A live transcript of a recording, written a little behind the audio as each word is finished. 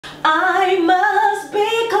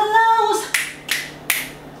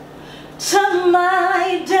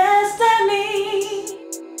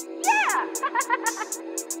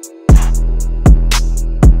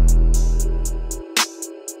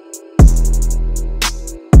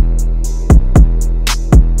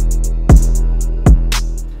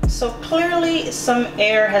So clearly some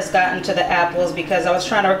air has gotten to the apples because I was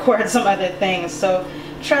trying to record some other things. So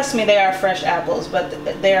trust me, they are fresh apples, but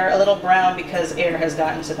they're a little brown because air has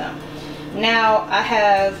gotten to them. Now I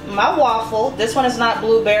have my waffle. This one is not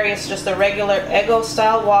blueberry, it's just a regular Eggo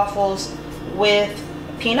style waffles with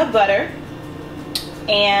peanut butter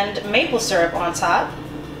and maple syrup on top.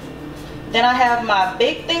 Then I have my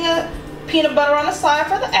big thing of peanut butter on the side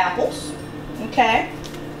for the apples. Okay.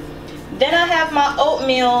 Then I have my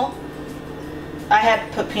oatmeal. I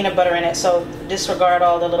had put peanut butter in it, so disregard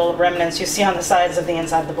all the little remnants you see on the sides of the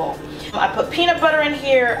inside of the bowl. I put peanut butter in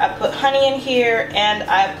here, I put honey in here, and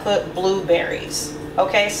I put blueberries.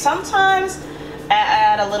 Okay, sometimes I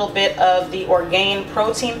add a little bit of the Orgain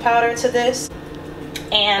protein powder to this.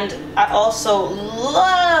 And I also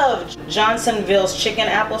love Johnsonville's chicken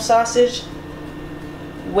apple sausage,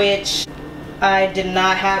 which I did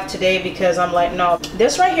not have today because I'm like, no,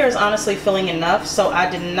 this right here is honestly filling enough, so I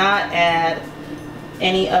did not add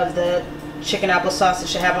any of the chicken apple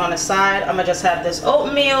sausage to have on the side. I'm gonna just have this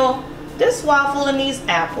oatmeal, this waffle, and these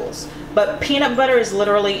apples. But peanut butter is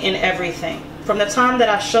literally in everything. From the time that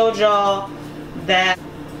I showed y'all that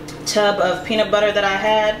tub of peanut butter that I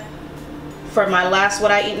had for my last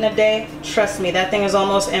what I eat in a day, trust me, that thing is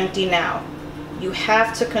almost empty now. You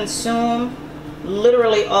have to consume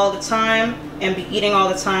literally all the time and be eating all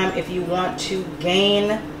the time if you want to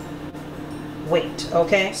gain weight,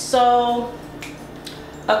 okay? So,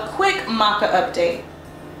 a quick Maca update.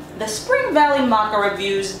 The Spring Valley Maca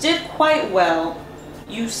reviews did quite well.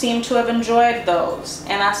 You seem to have enjoyed those.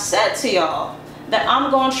 And I said to y'all that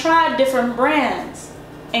I'm gonna try different brands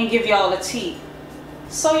and give y'all the tea.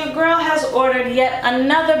 So your girl has ordered yet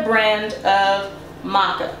another brand of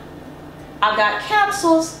Maca. I got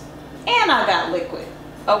capsules and I got liquid,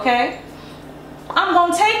 okay? I'm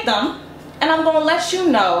gonna take them and I'm gonna let you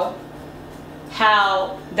know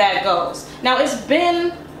how that goes. Now it's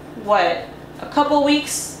been, what, a couple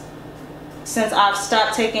weeks since I've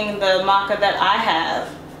stopped taking the Maca that I have,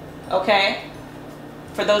 okay?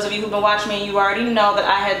 For those of you who've been watching me, you already know that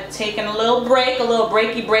I had taken a little break, a little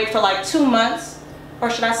breaky break for like 2 months. Or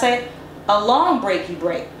should I say, a long breaky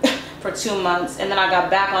break for 2 months. And then I got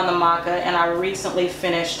back on the Maca and I recently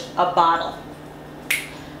finished a bottle.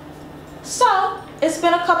 So, it's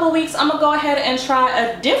been a couple weeks. I'm going to go ahead and try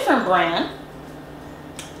a different brand.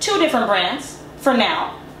 2 different brands for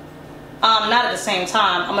now. Not at the same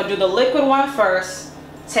time. I'm going to do the liquid one first,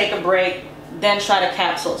 take a break, then try the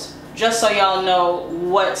capsules. Just so y'all know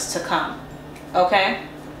what's to come. Okay?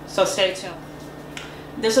 So stay tuned.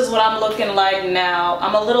 This is what I'm looking like now.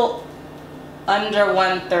 I'm a little under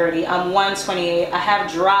 130. I'm 128. I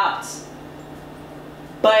have dropped,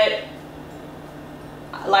 but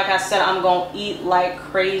like I said, I'm gonna eat like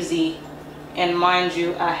crazy. And mind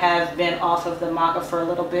you, I have been off of the Maca for a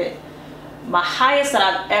little bit. My highest that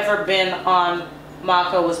I've ever been on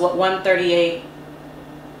Maca was what, 138,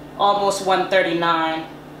 almost 139.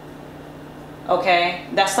 Okay,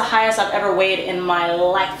 that's the highest I've ever weighed in my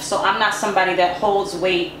life. So I'm not somebody that holds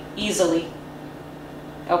weight easily.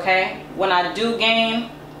 Okay, when I do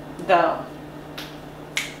gain, though,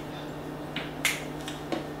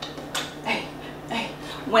 hey,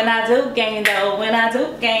 when I do gain though, when I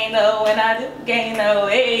do gain though, when I do gain though,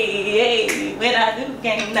 hey, when I do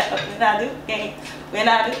gain though, when I do gain. When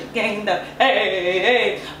I do gain though,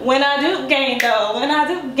 hey, when I do gain though, when I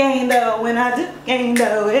do gain though, when I do gain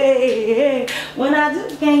though, hey, when I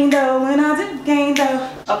do gain though, when I do gain though.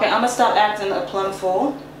 Okay, I'm gonna stop acting a plum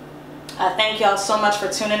fool. I thank y'all so much for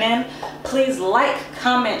tuning in. Please like,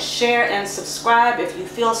 comment, share, and subscribe if you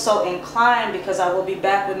feel so inclined, because I will be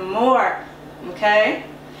back with more. Okay?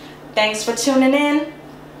 Thanks for tuning in.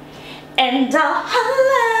 And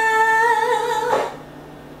holla.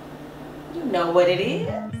 You know what it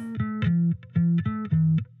is.